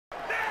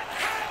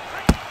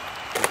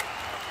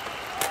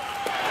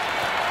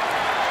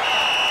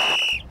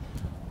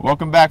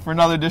Welcome back for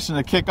another edition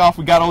of Kickoff.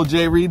 We got old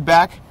Reid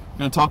back. We're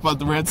going to talk about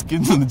the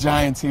Redskins and the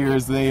Giants here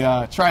as they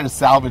try to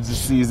salvage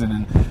this season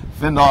and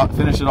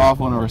finish it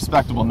off on a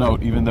respectable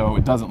note, even though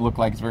it doesn't look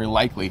like it's very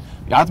likely.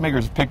 The odds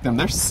makers picked them.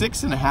 They're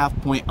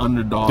 6.5-point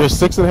underdogs.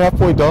 They're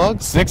 6.5-point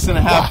dogs?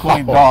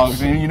 6.5-point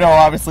dogs. And you know,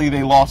 obviously,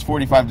 they lost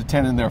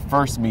 45-10 in their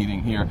first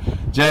meeting here.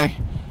 Jay,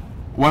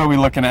 what are we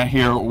looking at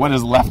here? What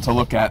is left to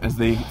look at as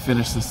they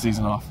finish this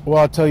season off? Well,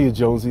 I'll tell you,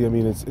 Jonesy, I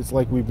mean, it's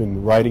like we've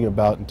been writing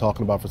about and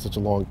talking about for such a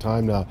long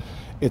time now.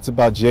 It's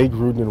about Jay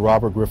Gruden and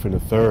Robert Griffin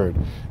III.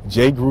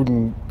 Jay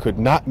Gruden could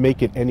not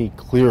make it any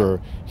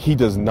clearer. He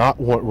does not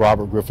want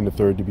Robert Griffin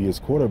III to be his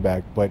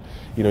quarterback. But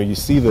you know, you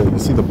see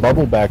the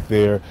bubble back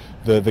there.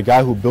 The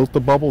guy who built the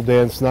bubble,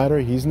 Dan Snyder,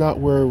 he's not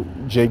where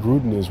Jay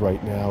Gruden is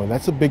right now, and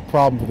that's a big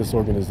problem for this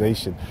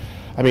organization.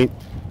 I mean,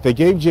 they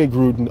gave Jay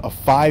Gruden a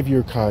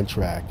 5-year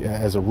contract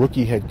as a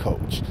rookie head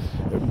coach.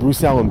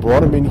 Bruce Allen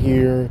brought him in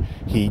here.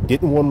 He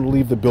didn't want him to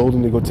leave the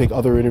building to go take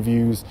other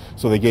interviews,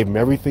 so they gave him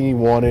everything he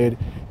wanted.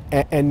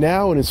 And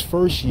now in his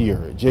first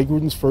year, Jay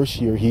Gruden's first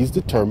year, he's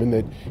determined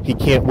that he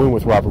can't win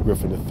with Robert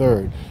Griffin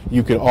III.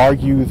 You could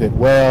argue that,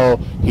 well,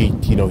 he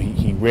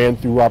ran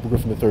through Robert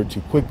Griffin III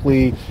too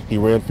quickly. He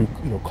ran through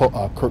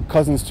Kirk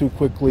Cousins too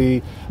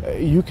quickly.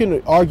 You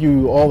can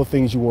argue all the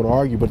things you want to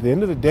argue, but at the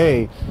end of the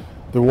day,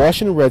 the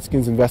Washington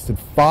Redskins invested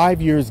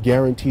 5 years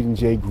guaranteed in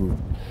Jay Gruden,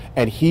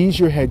 and he's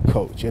your head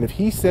coach. And if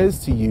he says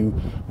to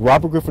you,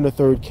 Robert Griffin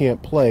III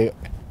can't play,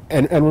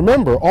 and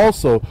remember,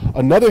 also,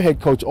 another head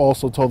coach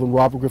also told them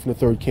Robert Griffin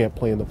III can't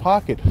play in the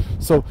pocket.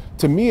 So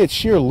to me, it's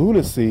sheer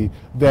lunacy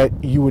that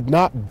you would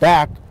not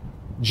back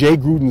Jay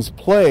Gruden's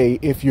play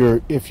if you're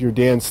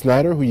Dan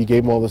Snyder, who you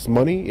gave him all this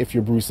money, if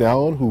you're Bruce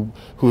Allen,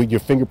 who your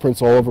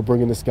fingerprints all over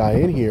bringing this guy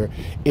in here.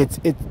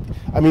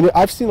 I mean,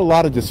 I've seen a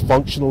lot of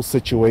dysfunctional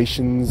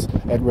situations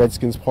at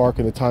Redskins Park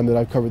in the time that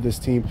I've covered this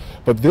team,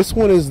 but this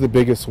one is the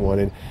biggest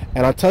one.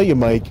 And I'll tell you,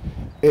 Mike,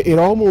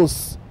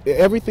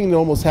 everything that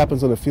almost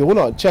happens on the field, well,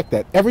 no, check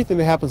that. Everything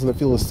that happens on the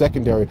field is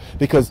secondary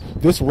because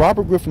this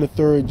Robert Griffin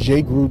III,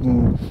 Jay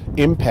Gruden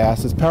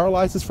impasse has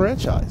paralyzed his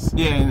franchise.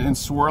 Yeah, and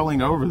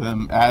swirling over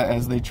them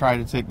as they try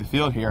to take the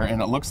field here,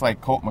 and it looks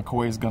like Colt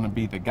McCoy is going to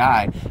be the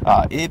guy.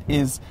 It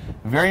is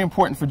very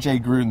important for Jay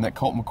Gruden that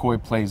Colt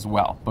McCoy plays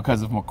well,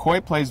 because if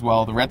McCoy plays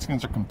well, the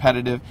Redskins are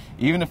competitive.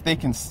 Even if they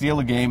can steal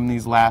a game in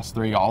these last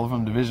 3, all of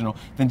them divisional,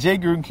 then Jay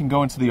Gruden can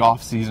go into the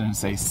offseason and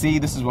say, see,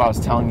 this is what I was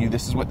telling you.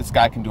 This is what this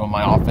guy can do on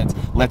my offense.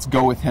 Let's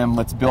go with him.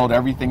 Let's build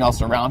everything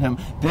else around him.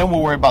 Then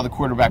we'll worry about the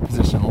quarterback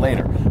position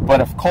later.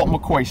 But if Colt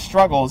McCoy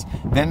struggles,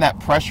 then that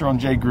pressure on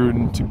Jay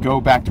Gruden to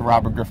go back to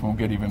Robert Griffin will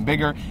get even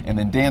bigger. And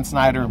then Dan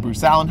Snyder and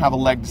Bruce Allen have a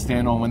leg to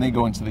stand on when they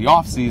go into the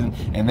offseason,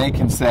 and they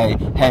can say,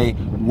 hey,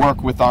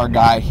 work with our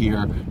guy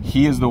here.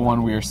 He is the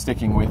one we are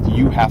sticking with.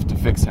 You have to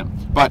fix him.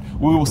 But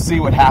we will see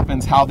what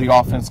happens, how the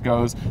offense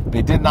goes.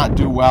 They did not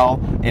do well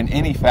in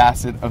any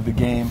facet of the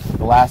game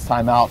the last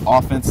time out.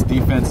 Offense,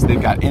 defense, they've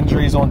got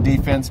injuries on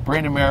defense.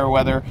 Brandon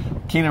Merriweather,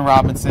 Keenan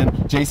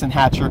Robinson, Jason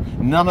Hatcher,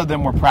 none of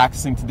them were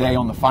practicing today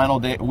on the final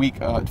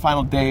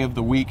day of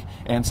the week,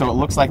 and so it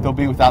looks like they'll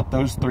be without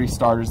those 3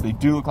 starters. They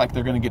do look like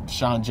they're going to get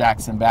Deshaun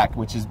Jackson back,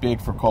 which is big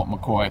for Colt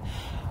McCoy.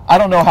 I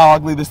don't know how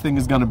ugly this thing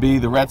is going to be.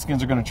 The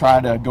Redskins are going to try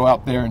to go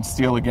out there and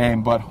steal a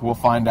game, but we'll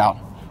find out.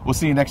 We'll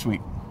see you next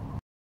week.